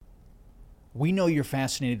We know you're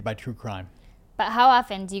fascinated by true crime. But how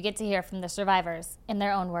often do you get to hear from the survivors in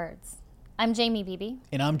their own words? I'm Jamie Beebe.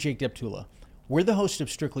 And I'm Jake Deptula. We're the host of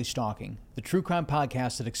Strictly Stalking, the true crime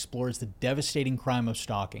podcast that explores the devastating crime of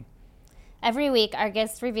stalking Every week, our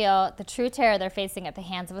guests reveal the true terror they're facing at the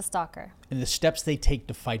hands of a stalker. and the steps they take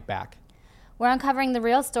to fight back. We're uncovering the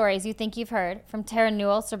real stories you think you've heard, from Tara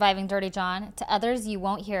Newell surviving Dirty John to others you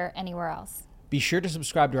won't hear anywhere else. Be sure to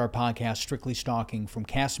subscribe to our podcast, Strictly Stalking, from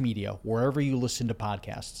Cast Media, wherever you listen to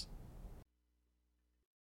podcasts.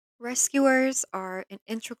 Rescuers are an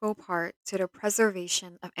integral part to the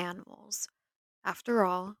preservation of animals. After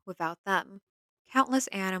all, without them, countless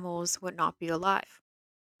animals would not be alive.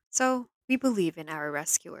 So, we believe in our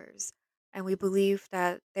rescuers, and we believe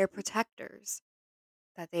that they're protectors,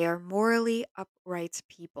 that they are morally upright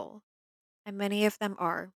people, and many of them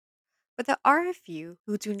are. But there are a few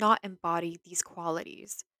who do not embody these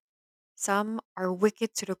qualities. Some are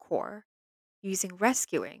wicked to the core, using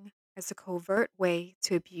rescuing as a covert way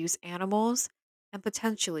to abuse animals and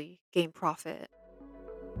potentially gain profit.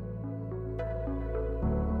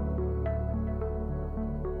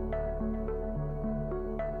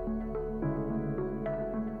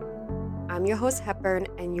 I'm your host, Hepburn,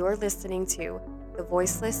 and you're listening to the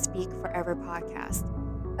Voiceless Speak Forever podcast,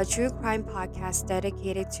 a true crime podcast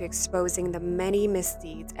dedicated to exposing the many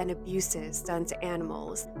misdeeds and abuses done to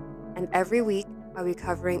animals. And every week, I'll be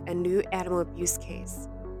covering a new animal abuse case.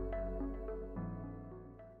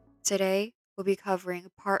 Today, we'll be covering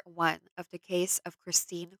part one of the case of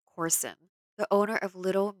Christine Corson, the owner of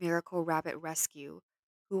Little Miracle Rabbit Rescue,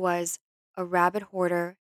 who was a rabbit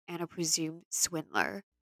hoarder and a presumed swindler.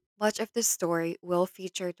 Much of this story will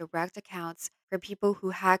feature direct accounts from people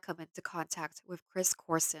who had come into contact with Chris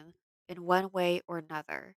Corson in one way or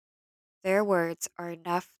another. Their words are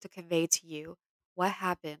enough to convey to you what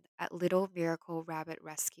happened at Little Miracle Rabbit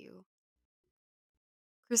Rescue.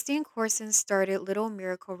 Christine Corson started Little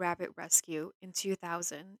Miracle Rabbit Rescue in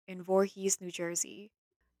 2000 in Voorhees, New Jersey.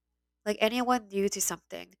 Like anyone new to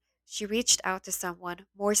something, she reached out to someone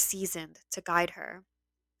more seasoned to guide her.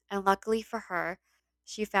 And luckily for her,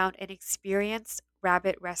 she found an experienced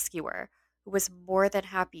rabbit rescuer who was more than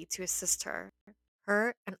happy to assist her.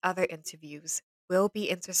 Her and other interviews will be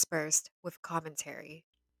interspersed with commentary.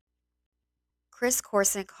 Chris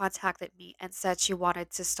Corson contacted me and said she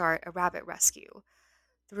wanted to start a rabbit rescue.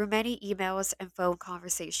 Through many emails and phone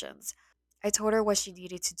conversations, I told her what she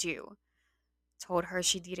needed to do. Told her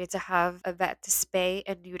she needed to have a vet to spay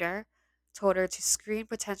and neuter, told her to screen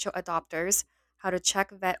potential adopters, how to check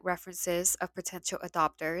vet references of potential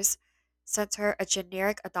adopters, sent her a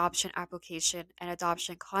generic adoption application and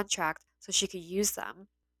adoption contract so she could use them,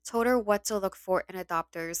 told her what to look for in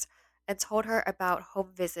adopters, and told her about home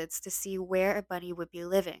visits to see where a bunny would be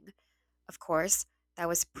living. Of course, that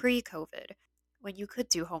was pre COVID, when you could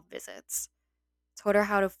do home visits. Told her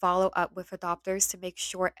how to follow up with adopters to make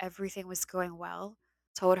sure everything was going well.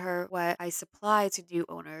 Told her what I supply to new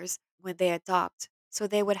owners when they adopt so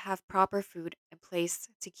they would have proper food and place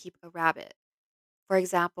to keep a rabbit. For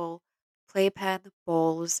example, playpen,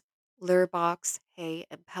 bowls, lure box, hay,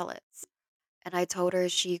 and pellets. And I told her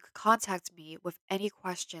she could contact me with any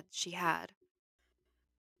questions she had.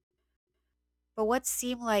 But what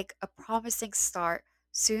seemed like a promising start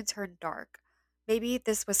soon turned dark. Maybe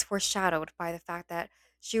this was foreshadowed by the fact that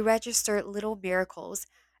she registered Little Miracles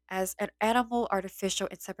as an animal artificial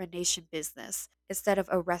insemination business instead of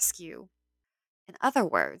a rescue. In other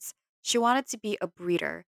words, she wanted to be a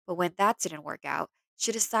breeder, but when that didn't work out,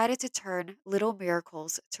 she decided to turn Little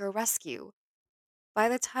Miracles to a rescue. By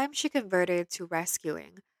the time she converted to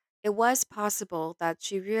rescuing, it was possible that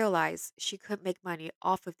she realized she could make money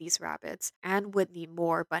off of these rabbits and would need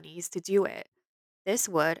more bunnies to do it. This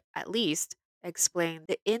would, at least, explain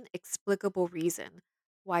the inexplicable reason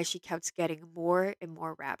why she kept getting more and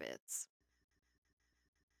more rabbits.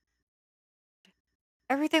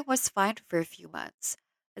 Everything was fine for a few months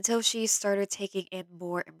until she started taking in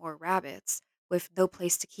more and more rabbits with no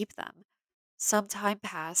place to keep them. Some time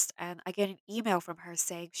passed, and I get an email from her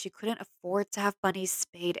saying she couldn't afford to have bunnies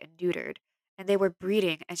spayed and neutered, and they were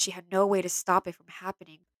breeding, and she had no way to stop it from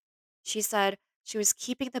happening. She said she was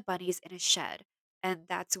keeping the bunnies in a shed, and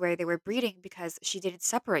that's where they were breeding because she didn't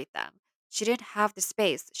separate them. She didn't have the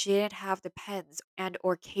space, she didn't have the pens and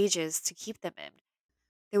or cages to keep them in.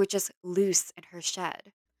 They were just loose in her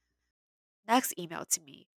shed. Next email to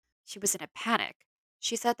me, she was in a panic.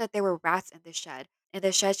 She said that there were rats in the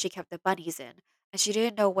shed she kept the bunnies in, and she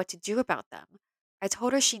didn't know what to do about them. I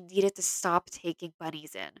told her she needed to stop taking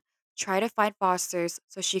bunnies in, try to find fosters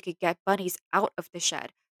so she could get bunnies out of the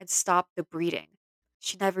shed and stop the breeding.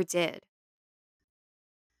 She never did.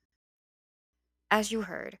 As you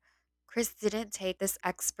heard, Chris didn't take this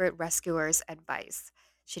expert rescuer's advice.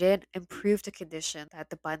 She didn't improve the condition that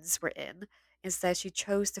the buns were in. Instead, she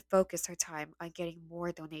chose to focus her time on getting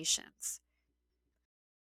more donations.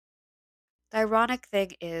 The ironic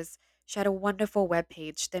thing is, she had a wonderful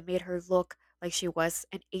webpage that made her look like she was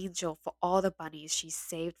an angel for all the bunnies she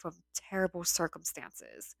saved from terrible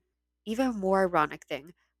circumstances. Even more ironic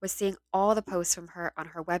thing was seeing all the posts from her on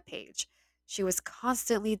her webpage. She was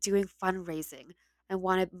constantly doing fundraising and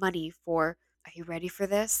wanted money for, are you ready for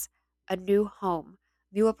this? A new home,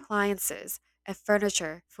 new appliances, and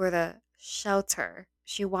furniture for the shelter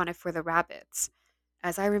she wanted for the rabbits.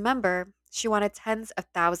 As I remember, she wanted tens of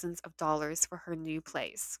thousands of dollars for her new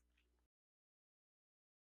place.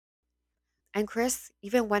 And Chris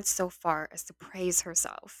even went so far as to praise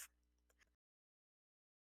herself.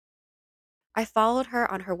 I followed her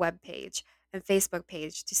on her webpage and Facebook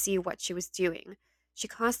page to see what she was doing. She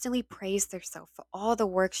constantly praised herself for all the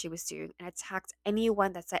work she was doing and attacked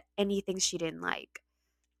anyone that said anything she didn't like.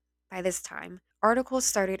 By this time, articles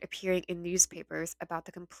started appearing in newspapers about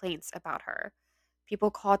the complaints about her.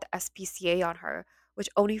 People called the SPCA on her, which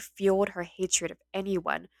only fueled her hatred of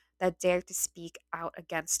anyone that dared to speak out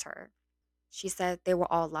against her. She said they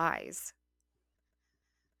were all lies.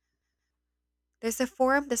 There's a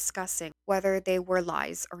forum discussing whether they were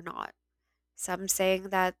lies or not. Some saying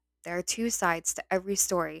that there are two sides to every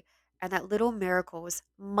story and that Little Miracles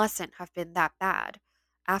mustn't have been that bad.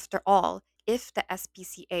 After all, if the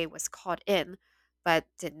SPCA was called in but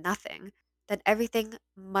did nothing, then everything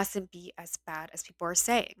mustn't be as bad as people are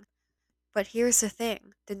saying. But here's the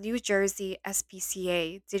thing, the New Jersey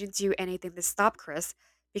SPCA didn't do anything to stop Chris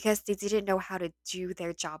because they didn't know how to do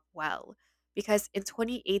their job well. Because in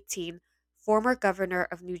 2018, former governor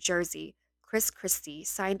of New Jersey, Chris Christie,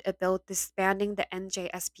 signed a bill disbanding the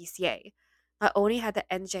NJSPCA. Not only had the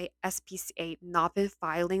NJSPCA not been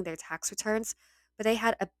filing their tax returns, but they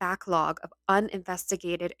had a backlog of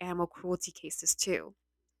uninvestigated animal cruelty cases too.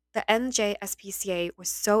 The NJSPCA was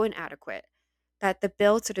so inadequate that the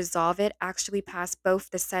bill to dissolve it actually passed both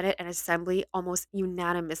the Senate and Assembly almost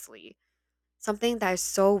unanimously, something that is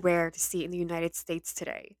so rare to see in the United States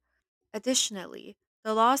today. Additionally,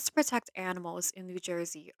 the laws to protect animals in New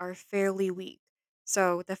Jersey are fairly weak,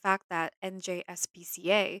 so the fact that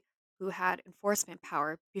NJSPCA, who had enforcement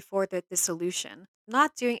power before the dissolution,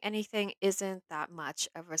 not doing anything isn't that much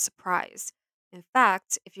of a surprise. In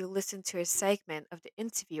fact, if you listen to a segment of the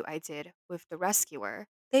interview I did with the rescuer,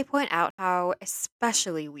 they point out how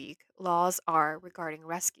especially weak laws are regarding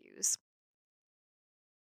rescues.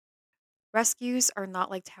 Rescues are not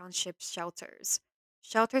like township shelters.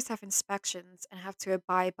 Shelters have inspections and have to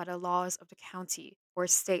abide by the laws of the county or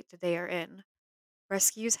state that they are in.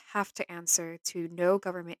 Rescues have to answer to no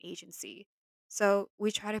government agency, so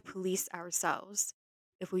we try to police ourselves.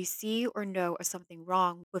 If we see or know of something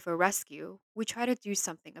wrong with a rescue, we try to do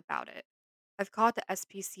something about it. I've called the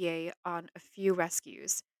SPCA on a few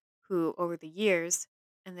rescues, who, over the years,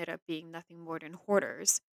 ended up being nothing more than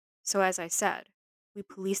hoarders. So, as I said, we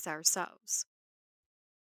police ourselves.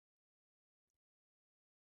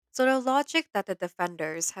 So the logic that the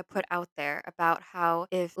defenders have put out there about how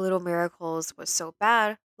if Little Miracles was so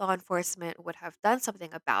bad, law enforcement would have done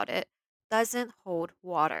something about it doesn't hold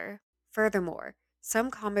water. Furthermore,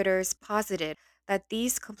 some commenters posited that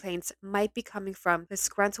these complaints might be coming from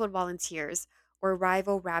disgruntled volunteers or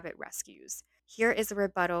rival rabbit rescues. Here is a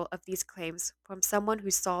rebuttal of these claims from someone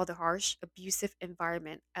who saw the harsh, abusive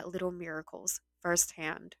environment at Little Miracles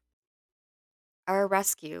firsthand. Our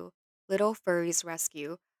rescue, Little Furry's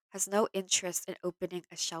rescue, has no interest in opening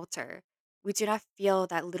a shelter. We do not feel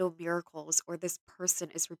that Little Miracles or this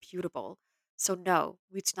person is reputable. So, no,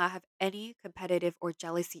 we do not have any competitive or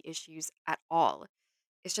jealousy issues at all.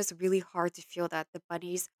 It's just really hard to feel that the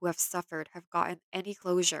bunnies who have suffered have gotten any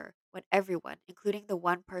closure when everyone, including the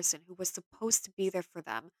one person who was supposed to be there for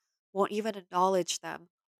them, won't even acknowledge them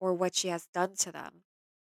or what she has done to them.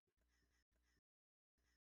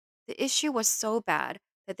 The issue was so bad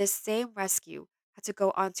that this same rescue had to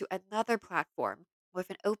go onto another platform with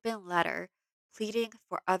an open letter pleading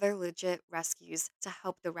for other legit rescues to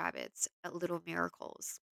help the rabbits at Little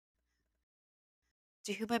Miracles.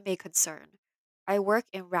 To whom it may concern, I work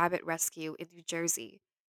in rabbit rescue in New Jersey.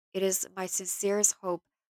 It is my sincerest hope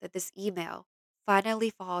that this email finally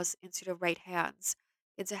falls into the right hands,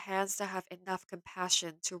 into hands that have enough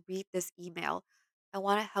compassion to read this email and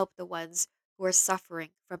want to help the ones who are suffering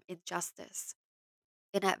from injustice.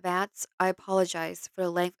 In advance, I apologize for the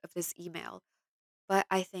length of this email, but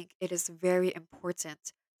I think it is very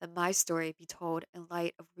important that my story be told in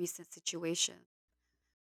light of recent situation.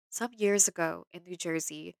 Some years ago in New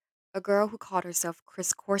Jersey, A girl who called herself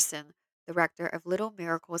Chris Corson, director of Little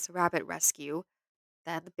Miracles Rabbit Rescue,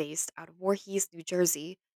 then based out of Voorhees, New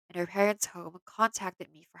Jersey, in her parents' home, contacted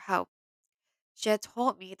me for help. She had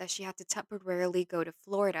told me that she had to temporarily go to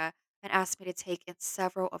Florida and asked me to take in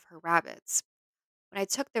several of her rabbits. When I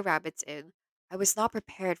took the rabbits in, I was not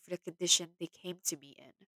prepared for the condition they came to me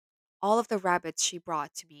in. All of the rabbits she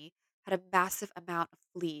brought to me had a massive amount of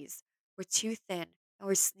fleas, were too thin, and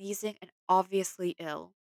were sneezing and obviously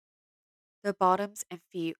ill. Their bottoms and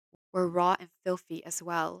feet were raw and filthy as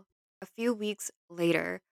well. A few weeks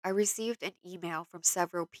later, I received an email from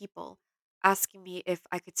several people asking me if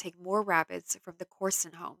I could take more rabbits from the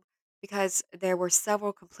Corson home because there were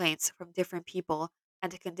several complaints from different people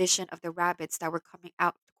and the condition of the rabbits that were coming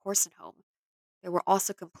out of the Corson home. There were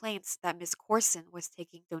also complaints that Miss Corson was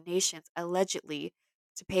taking donations allegedly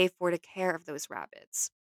to pay for the care of those rabbits.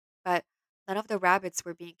 But none of the rabbits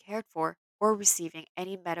were being cared for or receiving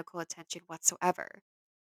any medical attention whatsoever.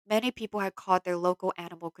 Many people had called their local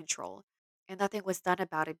animal control, and nothing was done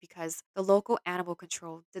about it because the local animal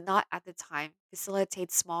control did not at the time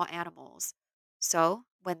facilitate small animals. So,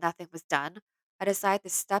 when nothing was done, I decided to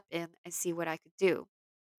step in and see what I could do.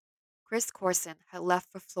 Chris Corson had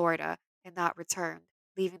left for Florida and not returned,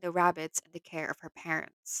 leaving the rabbits in the care of her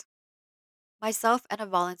parents. Myself and a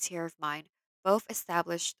volunteer of mine both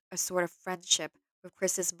established a sort of friendship with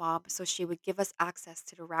Chris's mom so she would give us access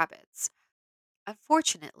to the rabbits.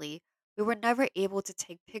 Unfortunately, we were never able to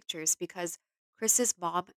take pictures because Chris's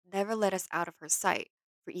mom never let us out of her sight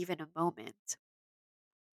for even a moment.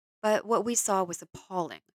 But what we saw was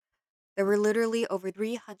appalling. There were literally over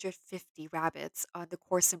 350 rabbits on the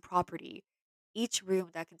Corson property. Each room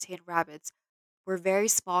that contained rabbits were very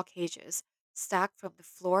small cages, stacked from the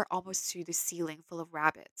floor almost to the ceiling, full of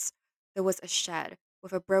rabbits. There was a shed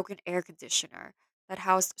with a broken air conditioner that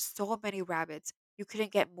housed so many rabbits you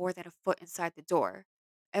couldn't get more than a foot inside the door.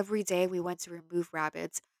 Every day we went to remove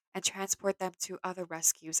rabbits and transport them to other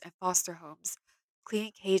rescues and foster homes,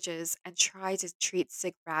 clean cages, and try to treat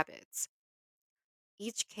sick rabbits.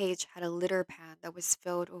 Each cage had a litter pan that was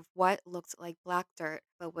filled with what looked like black dirt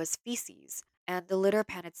but was feces, and the litter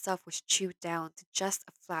pan itself was chewed down to just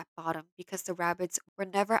a flat bottom because the rabbits were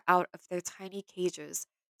never out of their tiny cages,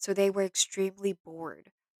 so they were extremely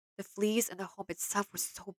bored. The fleas in the home itself were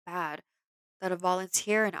so bad that a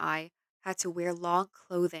volunteer and I had to wear long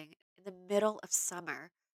clothing in the middle of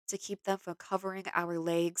summer to keep them from covering our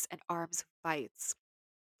legs and arms with bites.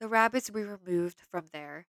 The rabbits we removed from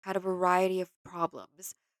there had a variety of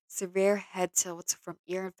problems: severe head tilts from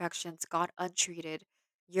ear infections gone untreated,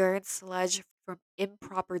 urine sludge from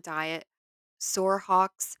improper diet, sore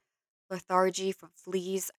hocks, lethargy from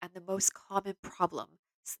fleas, and the most common problem,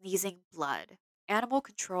 sneezing blood. Animal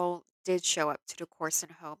control did show up to the Corson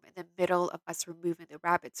home in the middle of us removing the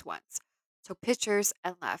rabbits once, took pictures,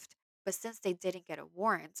 and left. But since they didn't get a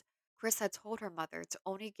warrant, Chris had told her mother to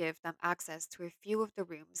only give them access to a few of the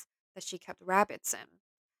rooms that she kept rabbits in.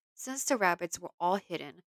 Since the rabbits were all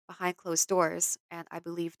hidden behind closed doors, and I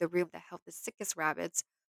believe the room that held the sickest rabbits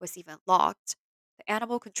was even locked, the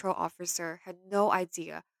animal control officer had no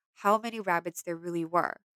idea how many rabbits there really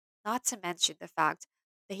were, not to mention the fact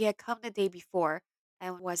that he had come the day before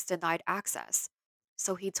and was denied access.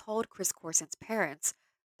 So he told Chris Corson's parents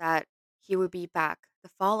that he would be back the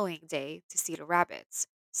following day to see the rabbits.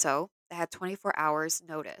 So they had 24 hours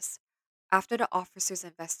notice. After the officer's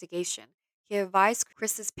investigation, he advised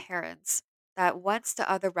Chris's parents that once the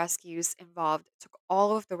other rescues involved took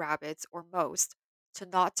all of the rabbits or most, to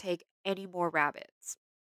not take any more rabbits.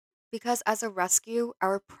 Because as a rescue,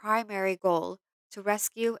 our primary goal to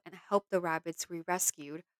rescue and help the rabbits we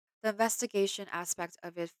rescued, the investigation aspect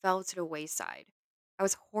of it fell to the wayside. I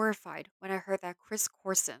was horrified when I heard that Chris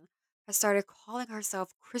Corson had started calling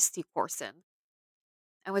herself Christy Corson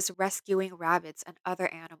and was rescuing rabbits and other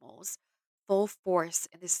animals full force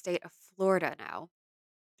in the state of Florida now.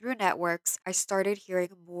 Through networks, I started hearing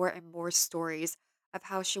more and more stories of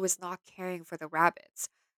how she was not caring for the rabbits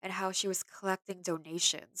and how she was collecting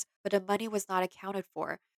donations, but the money was not accounted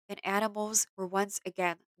for, and animals were once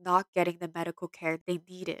again not getting the medical care they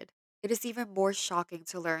needed. It is even more shocking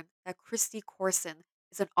to learn that Christy Corson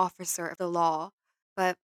is an officer of the law,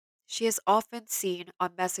 but she is often seen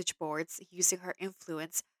on message boards using her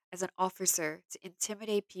influence as an officer to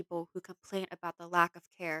intimidate people who complain about the lack of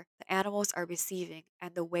care the animals are receiving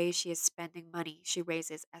and the way she is spending money she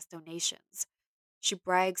raises as donations. She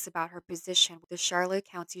brags about her position with the Charlotte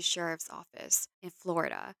County Sheriff's Office in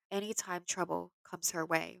Florida anytime trouble comes her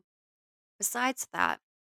way. Besides that,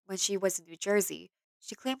 when she was in New Jersey,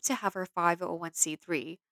 she claimed to have her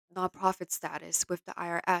 501c3 nonprofit status with the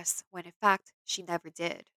IRS when in fact she never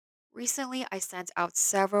did. Recently, I sent out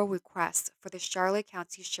several requests for the Charlotte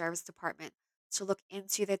County Sheriff's Department to look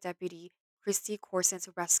into the deputy Christy Corson's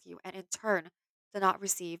rescue and in turn did not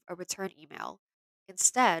receive a return email.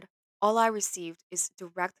 Instead, all I received is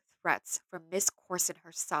direct threats from Miss Corson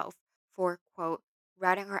herself for, quote,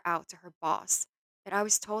 ratting her out to her boss. And I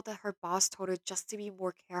was told that her boss told her just to be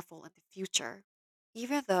more careful in the future.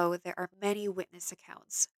 Even though there are many witness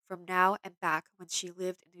accounts from now and back when she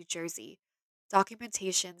lived in New Jersey,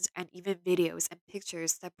 documentations and even videos and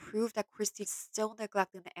pictures that prove that Christy is still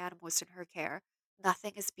neglecting the animals in her care,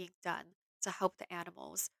 nothing is being done to help the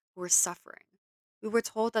animals who are suffering. We were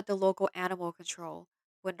told that the local animal control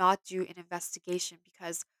would not do an investigation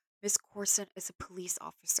because Miss Corson is a police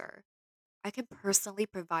officer. I can personally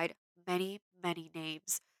provide many, many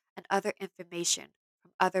names and other information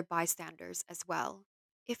from other bystanders as well.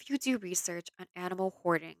 If you do research on animal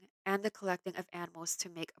hoarding and the collecting of animals to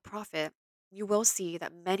make a profit, you will see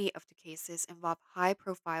that many of the cases involve high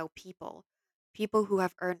profile people, people who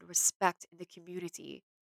have earned respect in the community.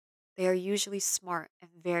 They are usually smart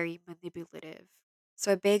and very manipulative.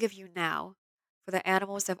 So I beg of you now, for the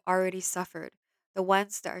animals that have already suffered, the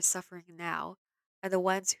ones that are suffering now, and the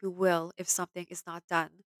ones who will if something is not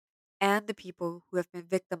done, and the people who have been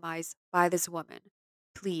victimized by this woman,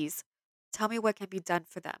 please tell me what can be done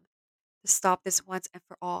for them to stop this once and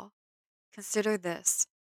for all. Consider this.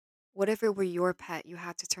 What if it were your pet you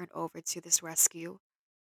had to turn over to this rescue?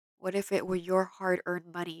 What if it were your hard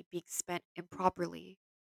earned money being spent improperly?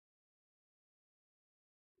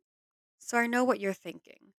 So I know what you're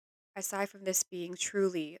thinking. Aside from this being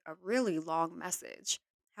truly a really long message,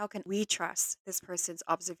 how can we trust this person's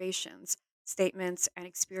observations, statements, and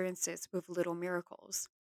experiences with little miracles?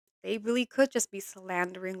 They really could just be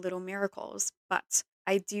slandering little miracles, but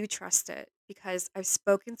I do trust it because I've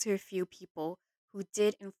spoken to a few people who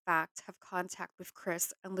did, in fact, have contact with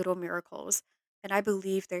Chris and Little Miracles, and I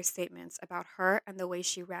believe their statements about her and the way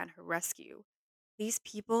she ran her rescue. These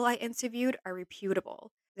people I interviewed are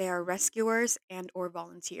reputable. They are rescuers and or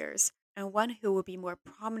volunteers, and one who will be more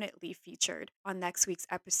prominently featured on next week's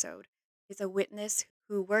episode is a witness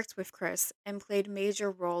who worked with Chris and played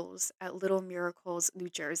major roles at Little Miracles, New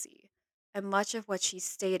Jersey. And much of what she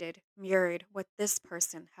stated mirrored what this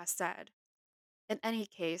person has said. In any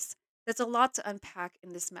case, there's a lot to unpack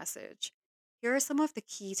in this message. Here are some of the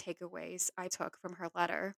key takeaways I took from her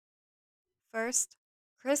letter. First,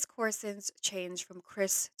 Chris Corson's change from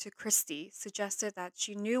Chris to Christy suggested that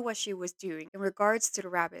she knew what she was doing in regards to the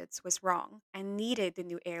rabbits was wrong and needed the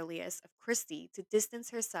new alias of Christy to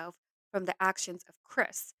distance herself from the actions of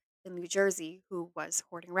Chris in New Jersey, who was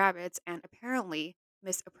hoarding rabbits and apparently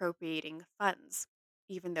misappropriating funds,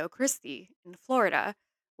 even though Christy in Florida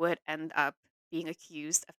would end up being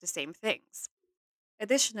accused of the same things.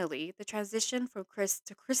 Additionally, the transition from Chris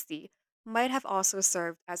to Christy might have also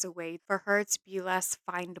served as a way for her to be less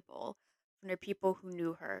findable from the people who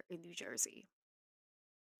knew her in New Jersey.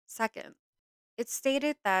 Second, it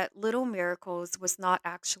stated that Little Miracles was not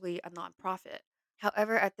actually a nonprofit.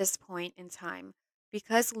 However, at this point in time,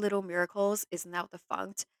 because Little Miracles is now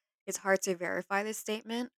defunct, it's hard to verify this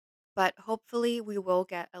statement, but hopefully we will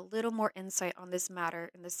get a little more insight on this matter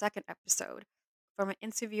in the second episode from an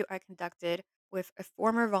interview I conducted with a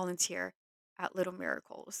former volunteer at Little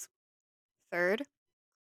Miracles. Third,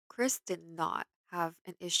 Chris did not have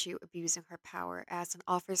an issue abusing her power as an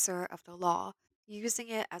officer of the law, using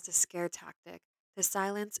it as a scare tactic to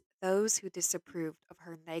silence those who disapproved of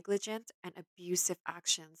her negligent and abusive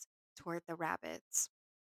actions toward the rabbits.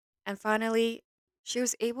 And finally, she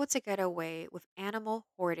was able to get away with animal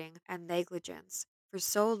hoarding and negligence for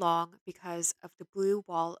so long because of the blue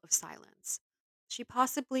wall of silence. She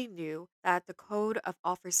possibly knew that the code of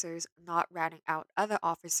officers not ratting out other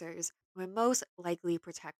officers would most likely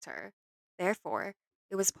protect her. Therefore,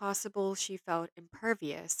 it was possible she felt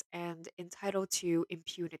impervious and entitled to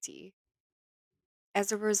impunity.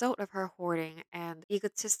 As a result of her hoarding and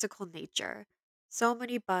egotistical nature, so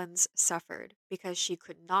many buns suffered because she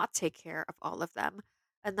could not take care of all of them.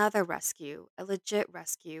 Another rescue, a legit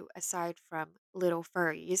rescue aside from little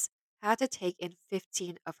furries, had to take in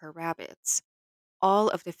 15 of her rabbits. All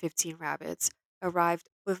of the 15 rabbits arrived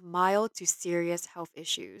with mild to serious health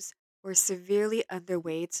issues, were severely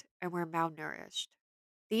underweight, and were malnourished.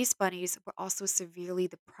 These bunnies were also severely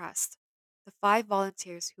depressed. The five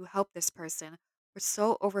volunteers who helped this person were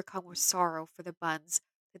so overcome with sorrow for the buns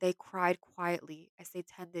that they cried quietly as they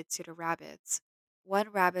tended to the rabbits.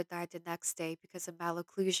 One rabbit died the next day because of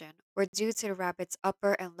malocclusion, or due to the rabbit's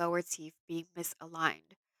upper and lower teeth being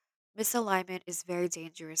misaligned. Misalignment is very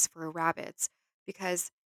dangerous for rabbits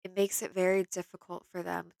because It makes it very difficult for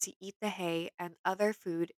them to eat the hay and other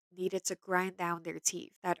food needed to grind down their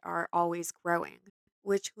teeth that are always growing,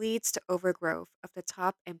 which leads to overgrowth of the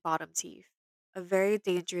top and bottom teeth, a very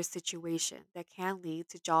dangerous situation that can lead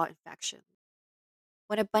to jaw infection.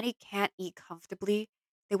 When a bunny can't eat comfortably,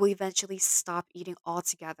 they will eventually stop eating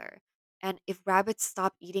altogether. And if rabbits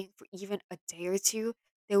stop eating for even a day or two,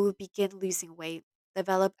 they will begin losing weight,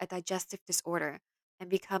 develop a digestive disorder, and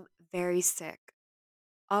become very sick.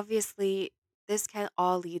 Obviously, this can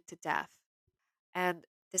all lead to death. And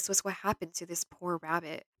this was what happened to this poor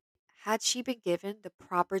rabbit. Had she been given the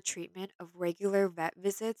proper treatment of regular vet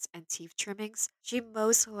visits and teeth trimmings, she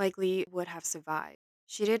most likely would have survived.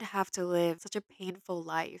 She didn't have to live such a painful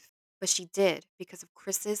life, but she did because of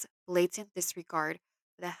Chris's blatant disregard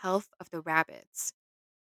for the health of the rabbits.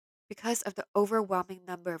 Because of the overwhelming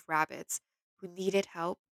number of rabbits who needed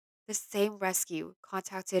help, the same rescue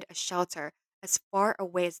contacted a shelter as far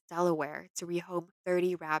away as Delaware to rehome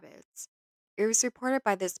 30 rabbits. It was reported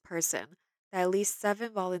by this person that at least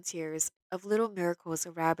 7 volunteers of Little Miracles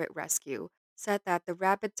Rabbit Rescue said that the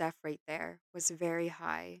rabbit death rate there was very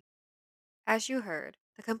high. As you heard,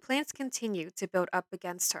 the complaints continued to build up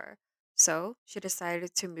against her, so she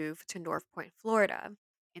decided to move to North Point, Florida.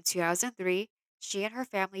 In 2003, she and her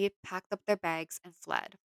family packed up their bags and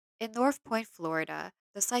fled. In North Point, Florida,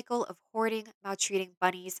 the cycle of hoarding, maltreating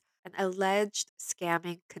bunnies, and alleged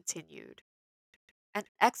scamming continued. An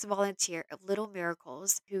ex volunteer of Little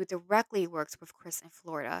Miracles who directly works with Chris in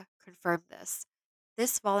Florida confirmed this.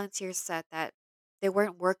 This volunteer said that they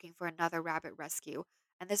weren't working for another rabbit rescue,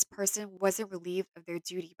 and this person wasn't relieved of their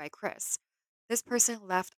duty by Chris. This person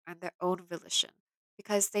left on their own volition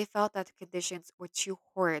because they felt that the conditions were too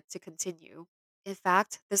horrid to continue. In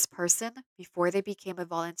fact, this person, before they became a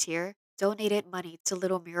volunteer, donated money to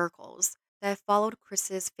Little Miracles that followed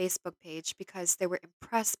Chris's Facebook page because they were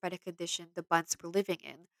impressed by the condition the Bunts were living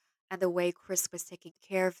in and the way Chris was taking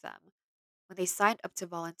care of them. When they signed up to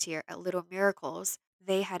volunteer at Little Miracles,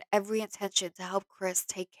 they had every intention to help Chris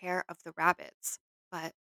take care of the rabbits.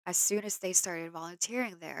 But as soon as they started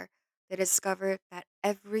volunteering there, they discovered that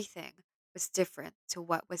everything was different to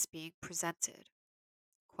what was being presented.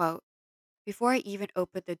 Quote, before I even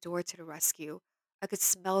opened the door to the rescue, I could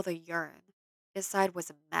smell the urine. Inside was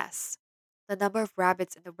a mess. The number of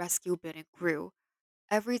rabbits in the rescue building grew.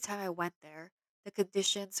 Every time I went there, the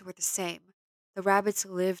conditions were the same. The rabbits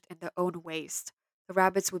lived in their own waste. The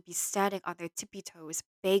rabbits would be standing on their tippy toes,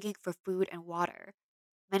 begging for food and water.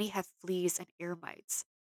 Many had fleas and ear mites.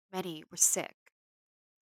 Many were sick.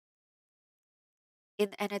 In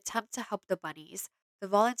an attempt to help the bunnies, the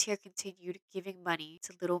volunteer continued giving money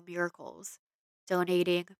to Little Miracles,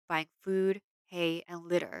 donating, buying food, hay, and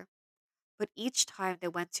litter. But each time they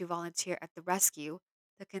went to volunteer at the rescue,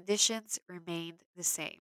 the conditions remained the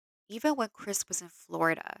same. Even when Chris was in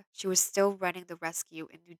Florida, she was still running the rescue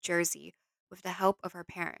in New Jersey with the help of her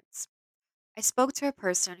parents. I spoke to a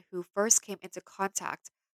person who first came into contact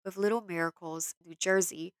with Little Miracles, New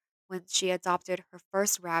Jersey, when she adopted her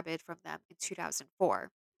first rabbit from them in 2004.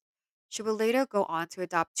 She would later go on to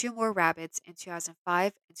adopt 2 more rabbits in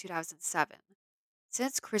 2005 and 2007.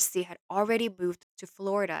 Since Christy had already moved to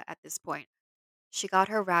Florida at this point, she got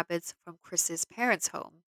her rabbits from Chris's parents'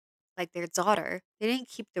 home. Like their daughter, they didn't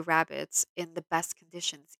keep the rabbits in the best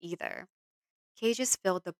conditions either. Cages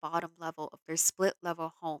filled the bottom level of their split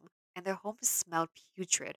level home, and their home smelled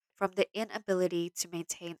putrid from the inability to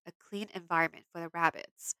maintain a clean environment for the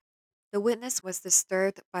rabbits. The witness was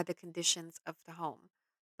disturbed by the conditions of the home,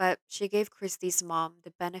 but she gave Christie's mom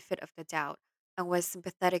the benefit of the doubt and was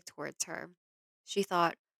sympathetic towards her. She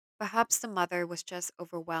thought perhaps the mother was just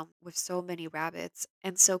overwhelmed with so many rabbits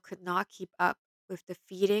and so could not keep up with the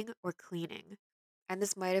feeding or cleaning. And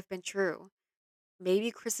this might have been true.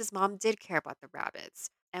 Maybe Chris's mom did care about the rabbits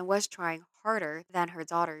and was trying harder than her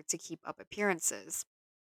daughter to keep up appearances.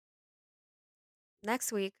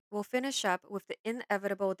 Next week, we'll finish up with the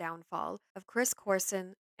inevitable downfall of Chris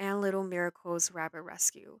Corson and Little Miracles Rabbit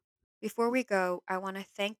Rescue. Before we go, I want to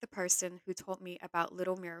thank the person who told me about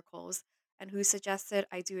Little Miracles and who suggested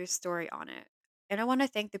I do a story on it. And I want to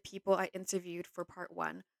thank the people I interviewed for part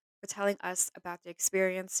one for telling us about the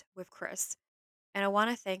experience with Chris. And I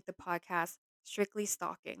want to thank the podcast Strictly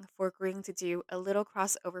Stalking for agreeing to do a little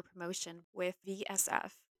crossover promotion with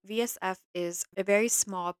VSF. VSF is a very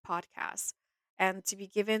small podcast, and to be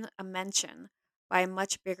given a mention by a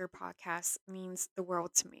much bigger podcast means the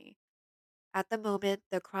world to me. At the moment,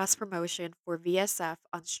 the cross promotion for VSF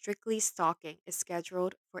on Strictly Stalking is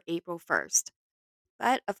scheduled for April 1st.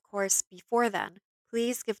 But of course, before then,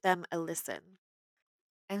 please give them a listen.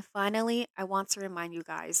 And finally, I want to remind you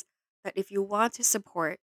guys that if you want to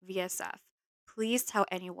support VSF. Please tell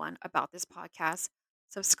anyone about this podcast.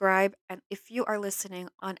 Subscribe, and if you are listening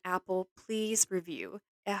on Apple, please review.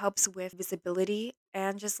 It helps with visibility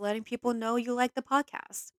and just letting people know you like the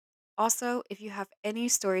podcast. Also, if you have any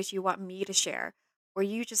stories you want me to share, or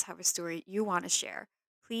you just have a story you want to share,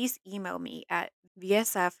 please email me at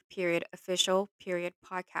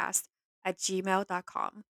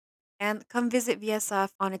vsf.official.podcast@gmail.com. And come visit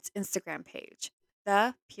VSF on its Instagram page,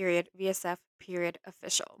 the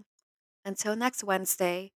VSF.official. Until next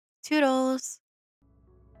Wednesday, toodles!